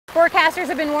Forecasters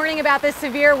have been warning about this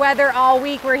severe weather all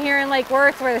week. We're here in Lake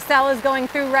Worth where the cell is going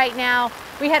through right now.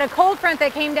 We had a cold front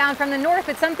that came down from the north,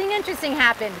 but something interesting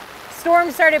happened.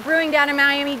 Storms started brewing down in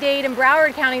Miami-Dade and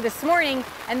Broward County this morning,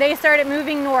 and they started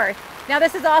moving north. Now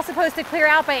this is all supposed to clear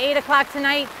out by 8 o'clock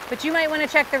tonight, but you might want to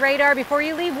check the radar before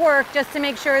you leave work just to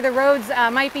make sure the roads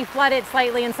might be flooded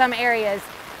slightly in some areas.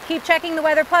 Keep checking the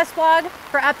Weather Plus blog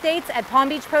for updates at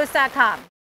palmbeachpost.com.